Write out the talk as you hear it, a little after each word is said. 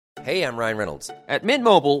Hey, I'm Ryan Reynolds. At Mint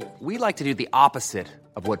Mobile, we like to do the opposite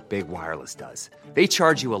of what Big Wireless does. They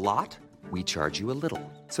charge you a lot, we charge you a little.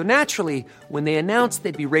 So naturally, when they announced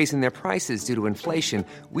they'd be raising their prices due to inflation,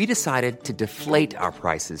 we decided to deflate our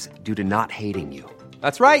prices due to not hating you.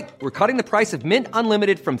 That's right. We're cutting the price of Mint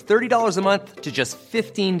Unlimited from $30 a month to just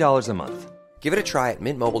 $15 a month. Give it a try at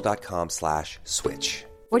mintmobile.com/switch.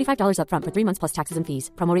 $45 up front for 3 months plus taxes and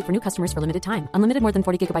fees. Promo rate for new customers for limited time. Unlimited more than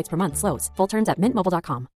 40 gigabytes per month. Slows full terms at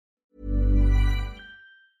mintmobile.com.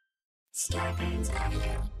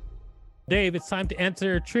 Dave, it's time to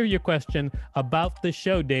answer a trivia question about the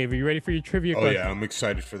show. Dave, are you ready for your trivia question? Oh, yeah, I'm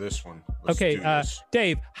excited for this one. Let's okay, do this.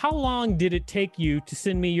 Dave, how long did it take you to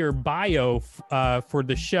send me your bio for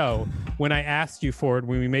the show when I asked you for it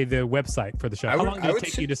when we made the website for the show? How long did it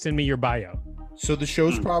take you to send me your bio? So the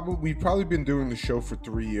show's we've probably been doing the show for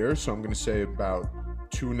 3 years, so I'm going to say about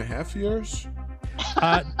 2.5 years.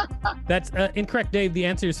 That's incorrect, Dave. The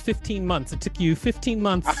answer is 15 months. It took you 15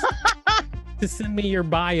 months to send me your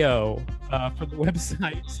bio for the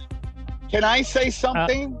website. Can I say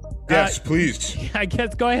something? Yes, please. I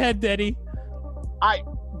guess. Go ahead, Eddie. I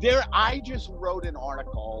just wrote an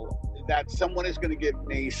article that someone is going to give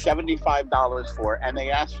me $75 for, and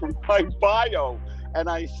they asked for my bio, and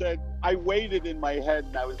I said, I waited in my head,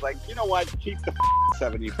 and I was like, you know what? Keep the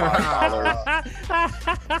 $75.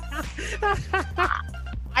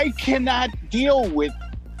 I cannot deal with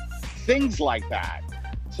things like that.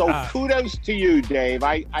 So kudos to you, Dave.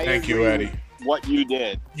 I Thank you, Eddie. with what you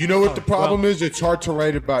did. You know what the problem is? It's hard to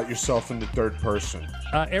write about yourself in the third person.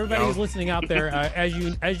 Everybody who's listening out there,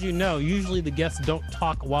 as you know, usually the guests don't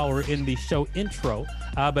talk while we're in the show intro.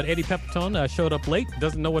 But Eddie Pepitone showed up late,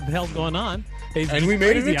 doesn't know what the hell's going on. And we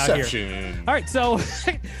made an exception. All right, so,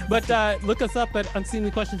 but look us up at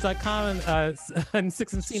unseemlyquestions.com and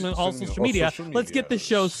Six Unseemly on all social media. Let's get the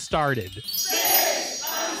show started.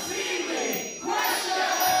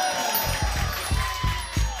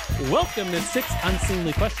 Welcome to Six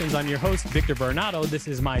Unseemly Questions. I'm your host, Victor Bernardo. This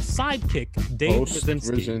is my sidekick, Dave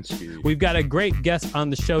Brzezinski. We've got a great guest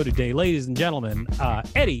on the show today, ladies and gentlemen,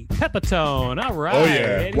 Eddie Pepitone. All right. Oh,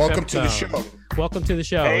 yeah. Eddie Welcome Pepitone. To the show. Welcome to the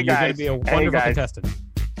show. Hey, You're guys. going to be a wonderful contestant.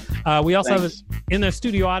 We also Thanks. have, in the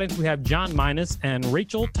studio audience, we have John Minus and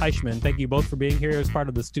Rachel Teichman. Thank you both for being here as part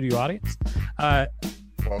of the studio audience.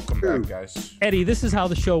 Welcome back, guys. Eddie, this is how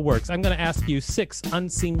the show works. I'm going to ask you 6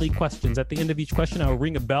 unseemly questions. At the end of each question, I will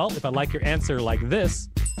ring a bell if I like your answer like this.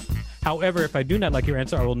 However, if I do not like your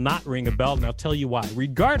answer, I will not ring a bell, and I'll tell you why.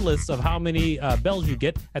 Regardless of how many bells you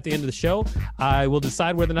get at the end of the show, I will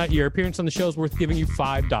decide whether or not your appearance on the show is worth giving you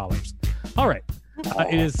 $5. All right.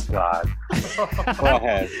 It is. God. Go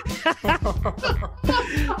ahead.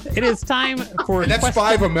 It is time for. And that's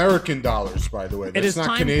 $5 American, by the way. That's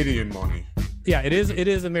not Canadian money. Yeah, it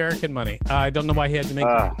is American money. I don't know why he had to make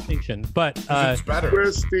that distinction, but it's better.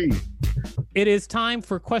 Where's Steve? it is time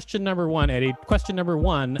for question number 1, Eddie. Question number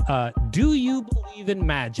 1: do you believe in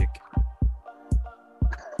magic?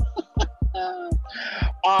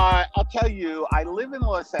 I'll tell you, I live in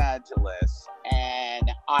Los Angeles,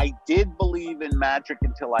 and I did believe in magic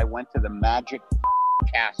until I went to the Magic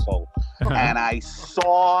Castle, and I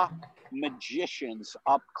saw magicians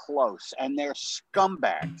up close, and they're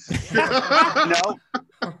scumbags. No,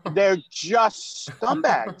 they're just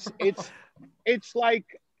scumbags. It's like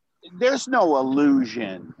there's no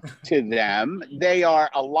illusion to them.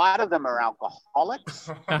 A lot of them are alcoholics.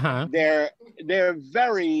 They're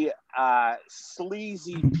very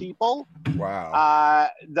sleazy people. Wow.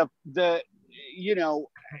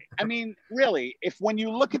 I mean, really, when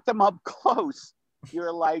you look at them up close,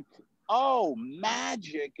 you're like, oh,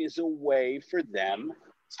 magic is a way for them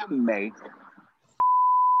to make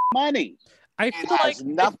money. I feel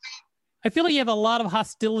like you have a lot of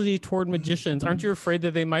hostility toward magicians. Aren't you afraid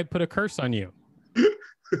that they might put a curse on you?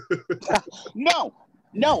 No,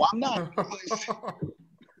 I'm not.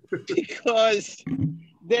 Because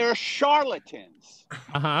they're charlatans.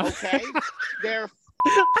 Okay? They're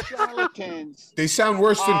charlatans. They sound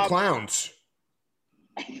worse than clowns.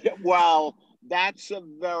 Well, that's a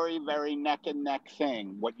very, very neck and neck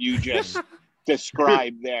thing, what you just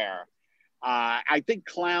described there. I think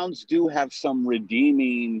clowns do have some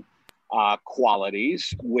redeeming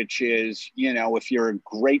qualities, which is, if you're a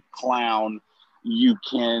great clown, you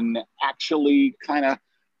can actually kind of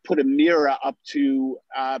put a mirror up to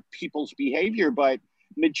people's behavior. But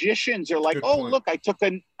magicians are like, Good oh, point. look, I took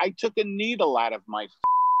a needle out of my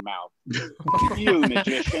mouth. You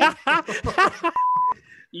magician.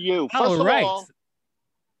 You. First of all,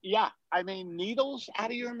 yeah, I mean, needles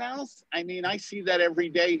out of your mouth. I mean, I see that every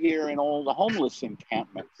day here in all the homeless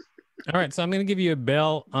encampments. All right, so I'm going to give you a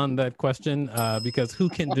bell on that question because who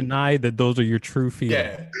can deny that those are your true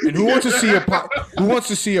feelings? Yeah, and who wants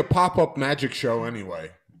to see a pop-up magic show anyway?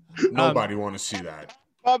 Nobody want to see that.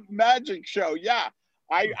 A magic show, yeah.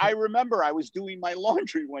 I remember I was doing my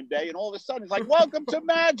laundry one day, and all of a sudden it's like, "Welcome to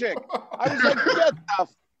magic." I was like, "Get the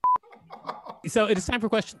So it is time for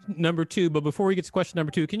question number 2. But before we get to question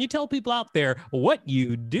number 2, can you tell people out there what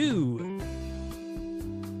you do?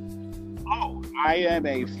 Oh, I am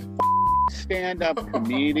a stand-up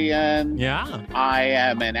comedian. Yeah. I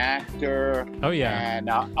am an actor. Oh, yeah. And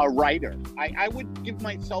a writer. I would give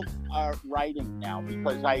myself writing now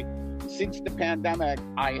because since the pandemic,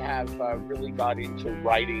 I have really got into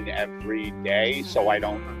writing every day so I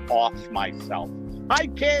don't off myself. Hi,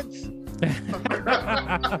 kids.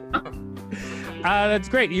 That's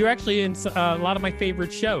great. You're actually in a lot of my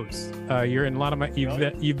favorite shows. You're in a lot of my.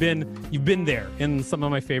 You've been there in some of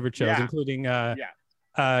my favorite shows, including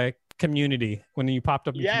Community. When you popped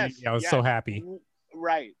up in Community, I was so happy.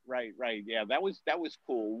 Right. Yeah, that was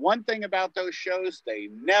cool. One thing about those shows, they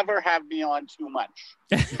never have me on too much.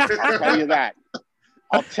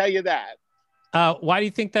 I'll tell you that. Why do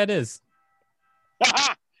you think that is?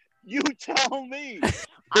 You tell me.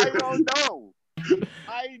 I don't know.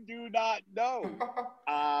 I do not know.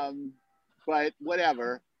 But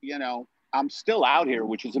whatever, I'm still out here,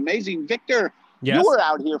 which is amazing. Victor, you were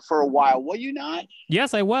out here for a while, were you not?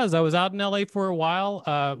 Yes, I was. I was out in LA for a while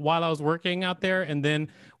I was working out there. And then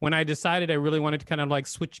when I decided I really wanted to kind of like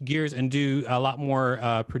switch gears and do a lot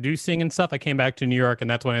more producing and stuff, I came back to New York, and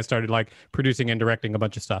that's when I started like producing and directing a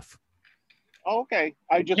bunch of stuff. Okay.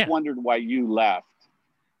 I just wondered why you left.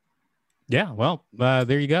 Yeah, well,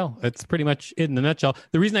 there you go. That's pretty much it in a nutshell.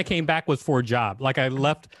 The reason I came back was for a job. Like I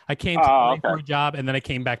came to LA for a job, and then I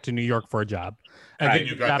came back to New York for a job. And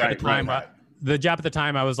you got that the job at the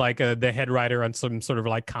time, I was like the head writer on some sort of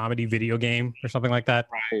like comedy video game or something like that.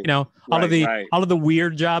 Right. All of the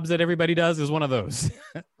weird jobs that everybody does is one of those.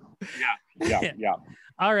 Yeah.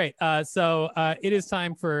 All right. So it is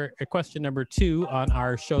time for question number 2 on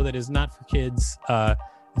our show that is not for kids.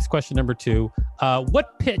 It's question number 2.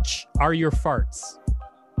 What pitch are your farts?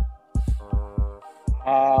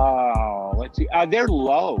 Oh, let's see. They're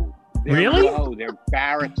low. Really? Low. They're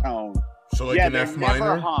baritone. So like an F minor?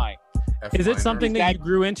 Never high. Is it something that you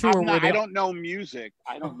grew into? I don't know music.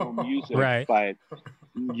 Right. But,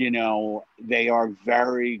 they are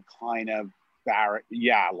very kind of baritone.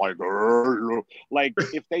 Yeah, like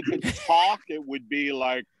if they could talk, it would be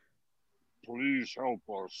like, please help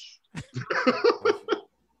us.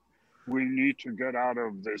 We need to get out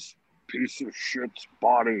of this piece of shit's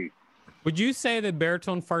body. Would you say that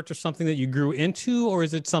baritone farts are something that you grew into, or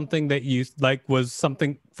is it something that you like was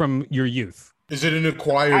something from your youth? Is it an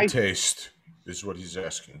acquired taste? Is what he's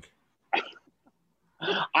asking.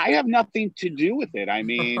 I have nothing to do with it. I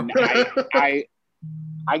mean, I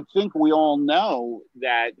think we all know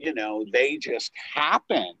that, they just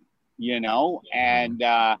happen, and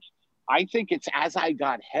I think it's as I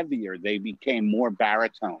got heavier, they became more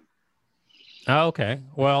baritone. Oh, okay.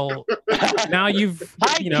 Well, now you've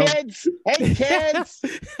kids. Hey, kids.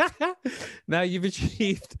 Now you've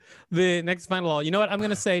achieved the next final law. You know what? I'm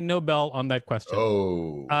going to say no bell on that question.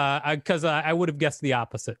 Oh. Because I would have guessed the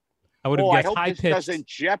opposite. I would have guessed high pitched. This doesn't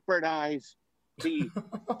jeopardize the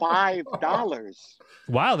 $5.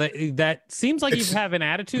 Wow, that seems like you have an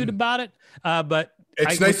attitude about it. But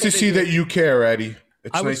it's nice to see that you care, Eddie.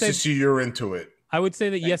 It's nice to see you're into it. I would say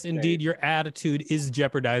that yes, indeed, your attitude is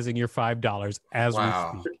jeopardizing your $5 as we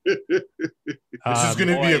speak. This is going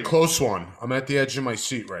to be a close one. I'm at the edge of my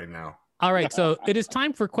seat right now. All right, so it is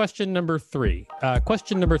time for question number 3.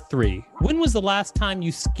 Question number 3. When was the last time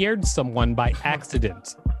you scared someone by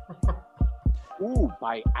accident? Ooh,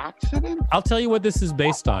 by accident? I'll tell you what this is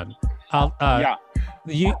based on.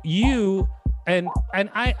 You and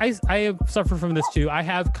I have suffered from this too. I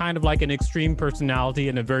have kind of like an extreme personality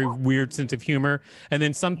and a very weird sense of humor. And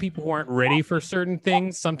then some people who aren't ready for certain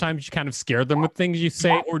things, sometimes you kind of scare them with things you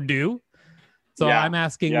say or do. So I'm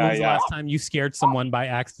asking, when's the last time you scared someone by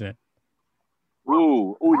accident?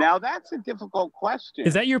 Ooh, now that's a difficult question.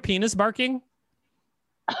 Is that your penis barking?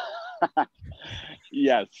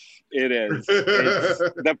 Yes, it is.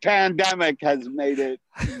 The pandemic has made it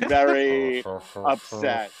very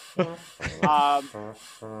upset.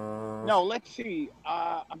 No, let's see.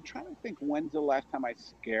 I'm trying to think when's the last time I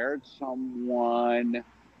scared someone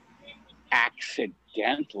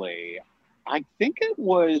accidentally. I think it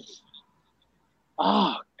was,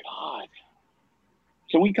 oh, God.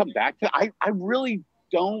 Can we come back to I really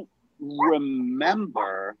don't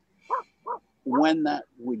remember when that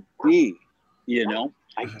would be. You know,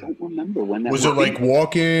 I don't remember when that Was it like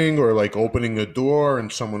walking or like opening a door and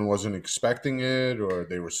someone wasn't expecting it, or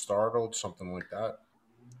they were startled, something like that?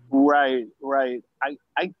 Right.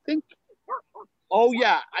 I think. Oh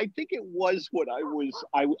yeah, I think it was what I was.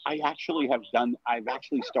 I actually have done. I've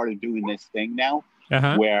actually started doing this thing now,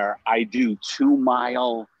 where I do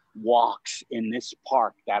 2-mile walks in this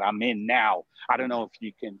park that I'm in now. I don't know if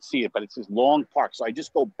you can see it, but it's this long park. So I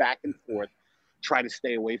just go back and forth, try to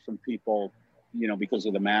stay away from people, you know, because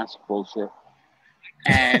of the mask bullshit.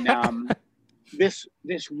 And this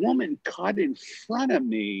woman cut in front of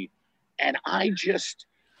me, and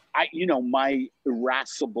you know, my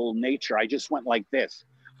irascible nature, I just went like this.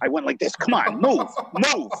 I went like this. Come on, move.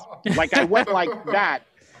 Like I went like that.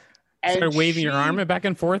 And started waving your arm back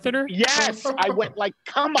and forth at her? Yes. I went like,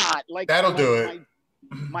 come on. Like that'll do it.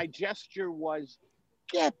 My gesture was,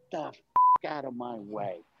 get the f*** out of my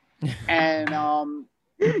way. And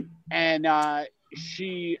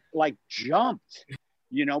she like jumped,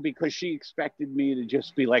 you know, because she expected me to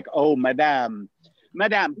just be like, oh, madame,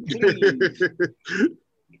 please.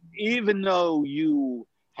 Even though you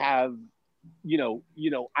have, you know,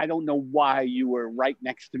 I don't know why you were right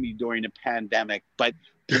next to me during the pandemic, but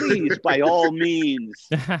please, by all means,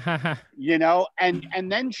 you know,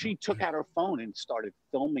 and then she took out her phone and started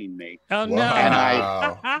filming me. Oh no.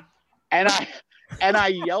 Wow. And I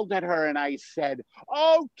yelled at her and I said,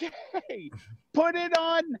 okay, put it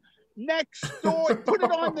on Nextdoor, put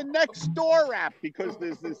it on the Nextdoor app, because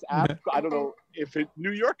there's this app. I don't know if in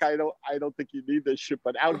New York, I don't think you need this shit,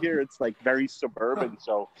 but out here it's like very suburban,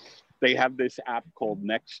 so they have this app called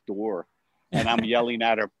Nextdoor, and I'm yelling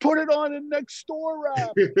at her, put it on the Nextdoor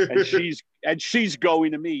app, and she's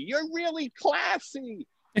going to me, you're really classy,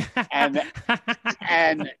 and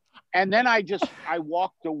then I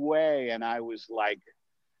walked away, and I was like,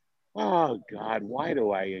 oh God, why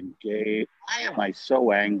do I engage? Why am I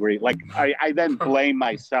so angry? Like I then blame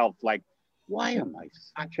myself, like, why am I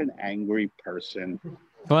such an angry person?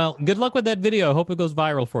 Well, good luck with that video. Hope it goes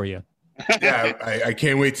viral for you. Yeah, I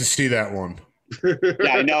can't wait to see that one. Yeah,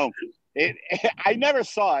 I know. I never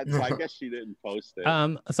saw it, so I guess she didn't post it.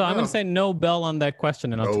 So I'm going to say no bell on that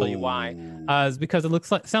question, and I'll tell you why. It's because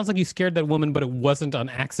it sounds like you scared that woman, but it wasn't on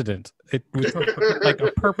accident. It was like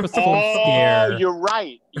a purposeful scare. Oh, you're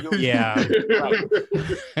right. Yeah.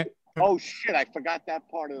 Right. Oh shit! I forgot that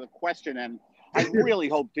part of the question, and I really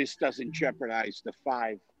hope this doesn't jeopardize the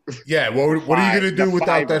 $5. Yeah. What are you going to do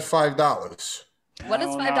without that $5? What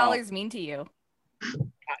does $5 mean to you?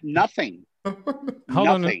 Nothing. Hold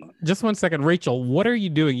on, just 1 second, Rachel. What are you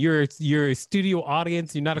doing? You're a studio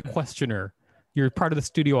audience. You're not a questioner. You're part of the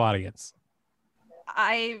studio audience.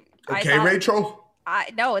 Okay, Rachel.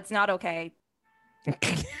 No, it's not okay.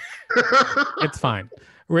 It's fine.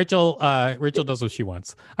 Rachel does what she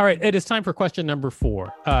wants. All right, it is time for question number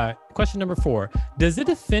 4. Question number 4. Does it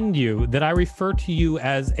offend you that I refer to you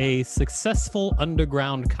as a successful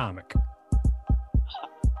underground comic?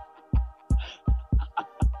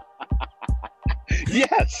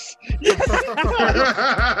 Yes.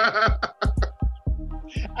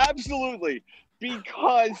 Absolutely.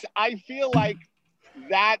 Because I feel like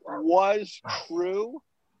that was true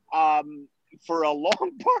for a long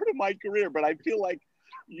part of my career, but I feel like,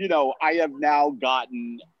 you know, I have now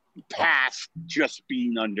gotten past just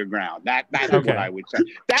being underground. That's okay. What I would say.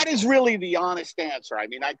 That is really the honest answer. I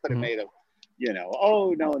mean, I could have made a, you know,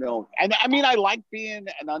 oh, no. And I mean, I like being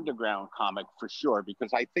an underground comic for sure,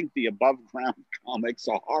 because I think the above ground comics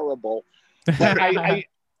are horrible. But I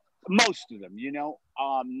most of them, you know,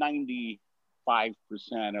 95%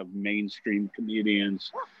 of mainstream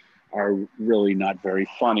comedians are really not very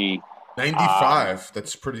funny. 95,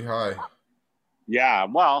 that's pretty high. Yeah,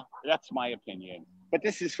 well, that's my opinion. But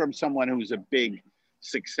this is from someone who's a big,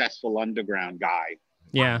 successful underground guy.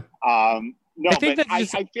 Yeah. No,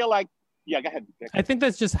 I feel like, yeah, go ahead. I think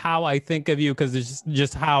that's just how I think of you, because it's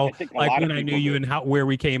just how, like, when I knew you and where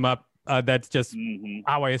we came up, that's just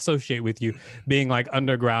how I associate with you, being like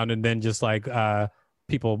underground, and then just like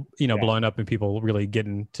people, you know, blowing up and people really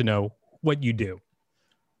getting to know what you do.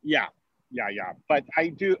 Yeah. But I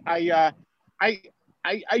do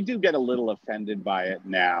get a little offended by it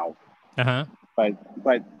now.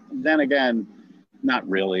 But then again, not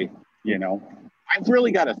really. You know, I've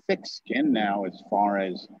really got a thick skin now as far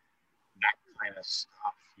as that kind of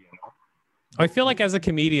stuff. You know, I feel like as a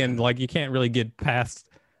comedian, like you can't really get past.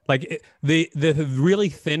 Like the really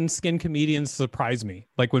thin-skinned comedians surprise me.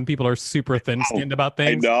 Like when people are super thin-skinned about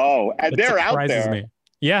things. I know, and they're out there. Me.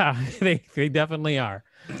 Yeah, they definitely are.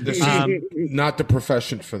 This is not the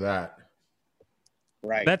profession for that.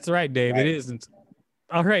 Right. That's right, Dave. Right. It isn't.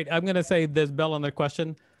 All right, I'm gonna say there's bell on the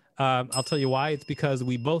question. I'll tell you why. It's because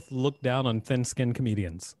we both look down on thin-skinned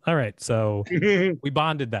comedians. All right, so we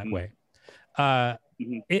bonded that way.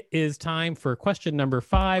 It is time for question number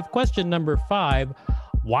 5. Question number 5.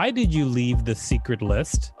 Why did you leave the secret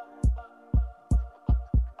list?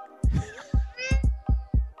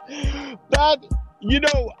 That,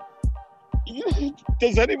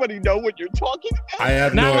 does anybody know what you're talking about? I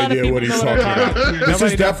have no idea what he's talking about. This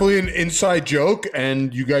is definitely an inside joke,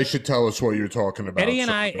 and you guys should tell us what you're talking about. Eddie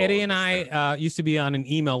and I used to be on an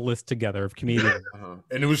email list together of comedians.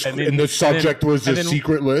 And it was, and the subject was a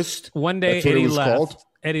secret list. One day, Eddie left.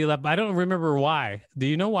 Eddie left. I don't remember why. Do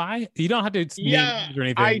you know why? You don't have to name or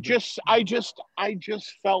anything. I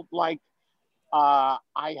just felt like I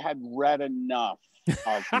had read enough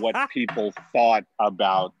of what people thought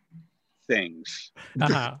about things.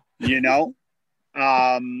 I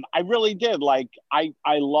really did. Like, I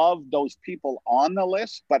loved those people on the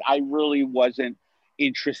list, but I really wasn't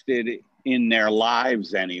interested in their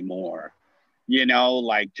lives anymore.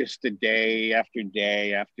 Like just the day after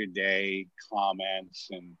day after day comments,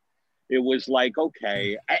 and it was like,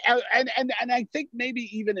 okay. And I think maybe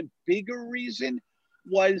even a bigger reason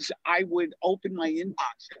was I would open my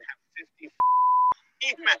inbox and have 50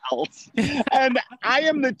 emails, and I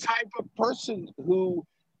am the type of person who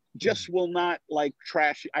just will not like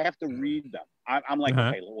trash. I have to read them. I'm like,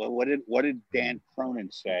 okay, what did Dan Cronin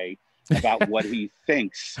say about what he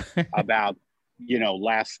thinks about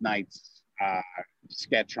last night's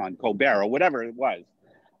sketch on Colbert or whatever it was,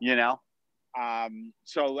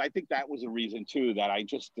 so I think that was a reason too, that I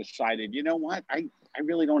just decided, you know what, I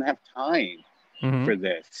really don't have time for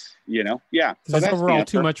this, So that's overall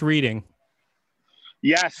too much reading.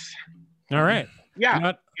 Yes. All right.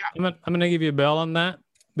 Yeah. I'm gonna give you a bell on that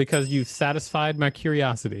because you've satisfied my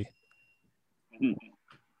curiosity.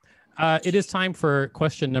 It is time for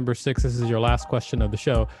question number 6. This is your last question of the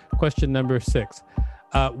show. Question number 6.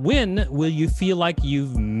 When will you feel like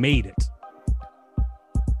you've made it?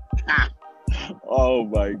 Oh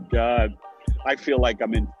my God. I feel like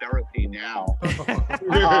I'm in therapy now.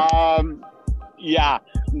 Yeah.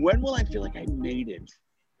 When will I feel like I made it?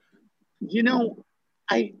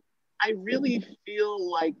 I really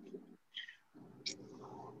feel like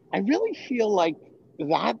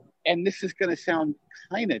that, and this is going to sound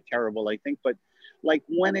kind of terrible, I think, but like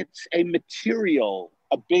when it's a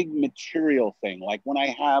big material thing, like when I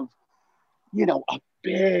have, a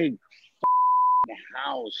big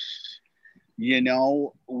house,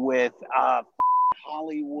 with a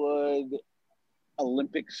Hollywood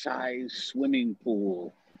Olympic-sized swimming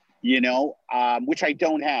pool, which I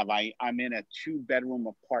don't have. I'm in a 2-bedroom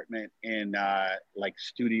apartment in like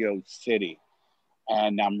Studio City,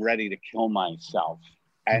 and I'm ready to kill myself.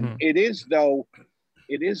 And it is though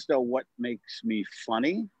what makes me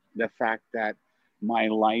funny, the fact that my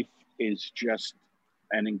life is just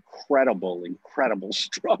an incredible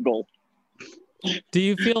struggle. Do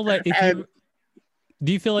you feel like if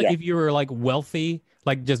you were like wealthy,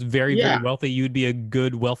 like just very, very wealthy, you would be a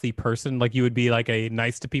good wealthy person? Like you would be like a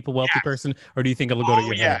nice to people wealthy person? Or do you think it'll go to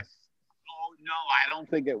your head? Oh, no, I don't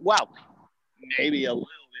think it. Well, maybe a little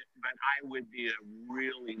bit, but I would be a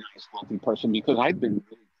really nice wealthy person because I've been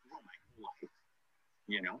really poor my whole life,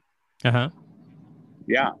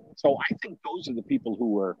 Yeah. So I think those are the people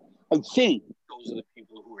who are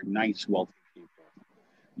nice, wealthy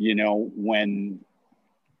people, when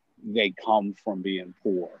they come from being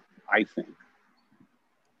poor, I think.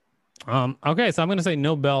 Okay, so I'm going to say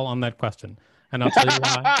no bell on that question, and I'll tell you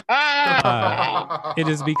why. It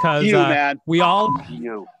is because we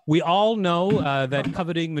all know that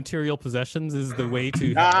coveting material possessions is the way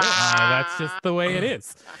to hell. That's just the way it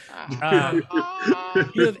is.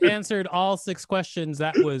 You have answered all 6 questions.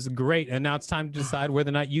 That was great, and now it's time to decide whether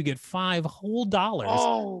or not you get $5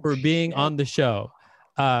 whole for being on the show.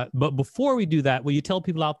 But before we do that, will you tell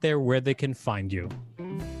people out there where they can find you?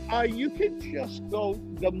 You can just go,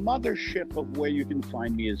 the mothership of where you can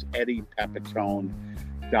find me is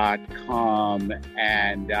eddiepepitone.com.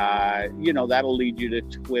 And, that'll lead you to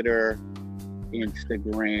Twitter,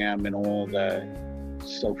 Instagram, and all the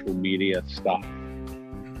social media stuff.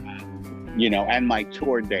 And my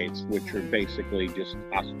tour dates, which are basically just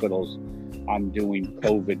hospitals. I'm doing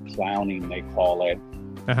COVID clowning, they call it,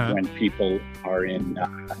 when people are in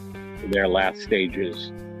their last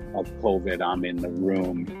stages of COVID. I'm in the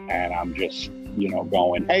room and I'm just,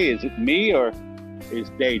 going, hey, is it me or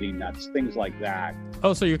is dating nuts? Things like that.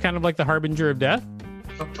 Oh, so you're kind of like the harbinger of death?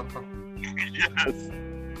 Yes,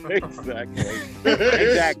 exactly.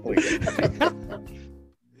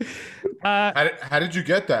 How did you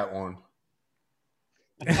get that one?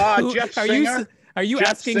 Jeff Singer. Are you Jeff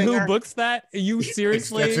asking Singer. who books that? Are you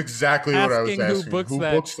seriously? That's exactly what I was asking asking. who books Who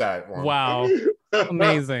that? books that one? Wow.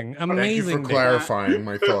 Amazing. Thank you Amazing. for Dave. clarifying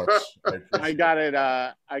my thoughts. I got it.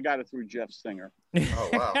 I got it through Jeff Singer. Oh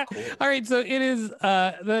wow, cool. All right, so it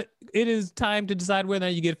is time to decide whether or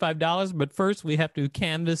not you get $5. But first, we have to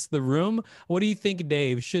canvass the room. What do you think,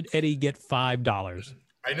 Dave? Should Eddie get $5?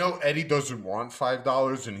 I know Eddie doesn't want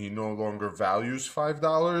 $5, and he no longer values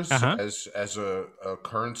 $5 as a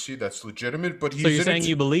currency that's legitimate. But he's so you're saying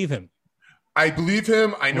you believe him? I believe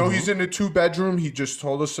him. I know he's in a 2-bedroom. He just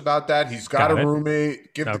told us about that. He's got a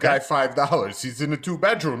roommate. Give the guy $5. He's in a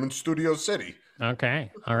 2-bedroom in Studio City.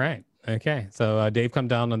 Okay. All right. Okay. So Dave, come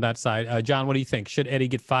down on that side. John, what do you think? Should Eddie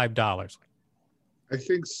get $5? I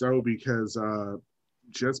think so, because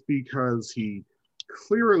just because he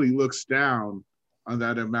clearly looks down on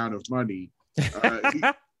that amount of money,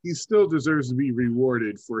 he still deserves to be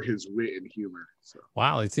rewarded for his wit and humor. So.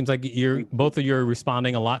 Wow, it seems like both of you are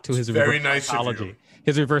responding a lot to his very reverse nice psychology. of you.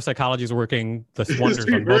 His reverse psychology is working the wonders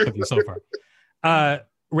on both of you so far.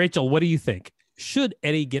 Rachel, what do you think? Should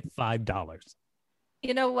Eddie get $5?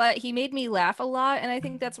 You know what? He made me laugh a lot, and I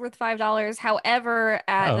think that's worth $5. However,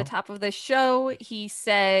 at the top of the show, he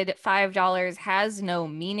said $5 has no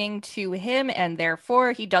meaning to him, and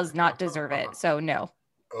therefore he does not deserve it. So no.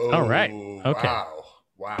 Oh, all right. Okay.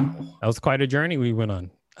 Wow. That was quite a journey we went on.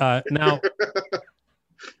 Now,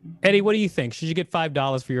 Eddie, what do you think? Should you get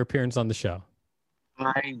 $5 for your appearance on the show?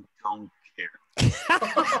 I don't care.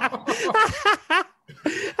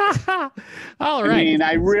 All right. I mean,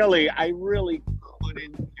 I really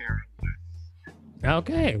couldn't care.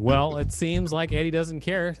 Okay. Well, it seems like Eddie doesn't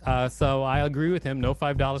care. So I agree with him. No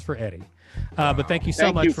 $5 for Eddie. But thank you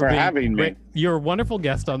so much for being having me. You're a wonderful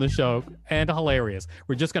guest on the show and hilarious.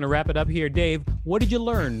 We're just going to wrap it up here. Dave, what did you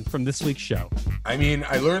learn from this week's show? I mean,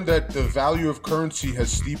 I learned that the value of currency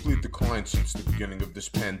has steeply declined since the beginning of this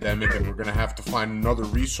pandemic, and we're going to have to find another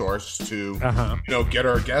resource to, get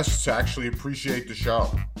our guests to actually appreciate the show.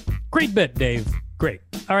 Great bit, Dave. Great.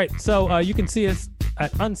 All right. So you can see us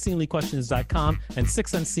at unseemlyquestions.com and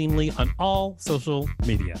 6 Unseemly on all social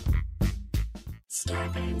media.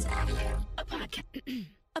 Starbane's Audio,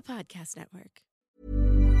 a podcast network.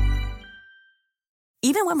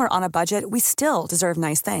 Even when we're on a budget, we still deserve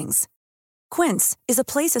nice things. Quince is a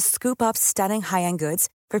place to scoop up stunning high-end goods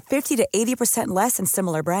for 50 to 80% less than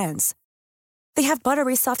similar brands. They have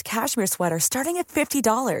buttery soft cashmere sweaters starting at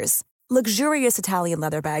 $50, luxurious Italian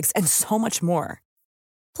leather bags, and so much more.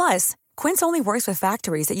 Plus, Quince only works with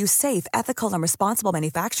factories that use safe, ethical, and responsible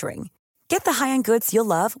manufacturing. Get the high-end goods you'll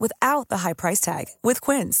love without the high price tag with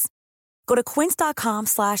Quince. Go to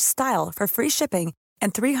quince.com/style for free shipping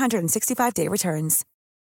and 365-day returns.